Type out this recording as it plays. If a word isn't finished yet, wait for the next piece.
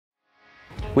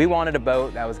We wanted a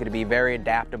boat that was going to be very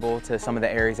adaptable to some of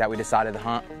the areas that we decided to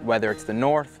hunt, whether it's the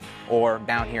north or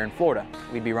down here in Florida.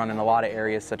 We'd be running a lot of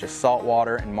areas such as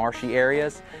saltwater and marshy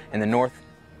areas. In the north,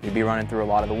 we'd be running through a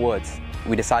lot of the woods.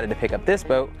 We decided to pick up this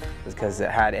boat because it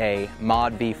had a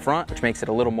Mod V front, which makes it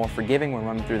a little more forgiving when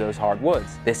running through those hard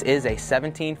woods. This is a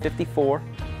 1754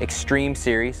 Extreme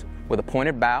Series with a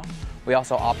pointed bow. We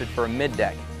also opted for a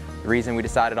mid-deck. The reason we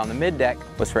decided on the mid-deck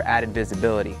was for added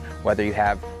visibility. Whether you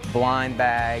have blind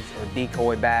bags or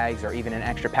decoy bags or even an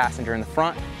extra passenger in the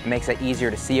front, it makes it easier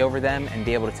to see over them and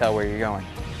be able to tell where you're going.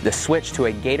 The switch to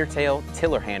a GatorTail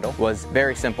tiller handle was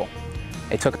very simple.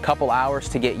 It took a couple hours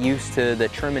to get used to the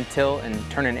trim and tilt and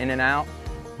turning in and out,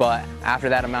 but after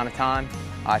that amount of time,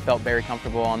 I felt very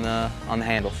comfortable on the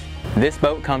handles. This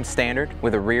boat comes standard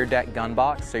with a rear deck gun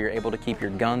box, so you're able to keep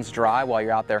your guns dry while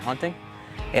you're out there hunting.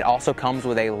 It also comes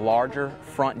with a larger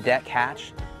front deck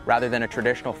hatch rather than a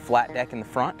traditional flat deck in the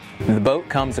front. The boat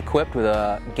comes equipped with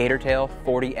a GatorTail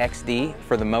 40XD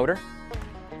for the motor.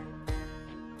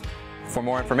 For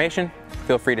more information,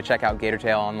 feel free to check out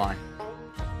GatorTail online.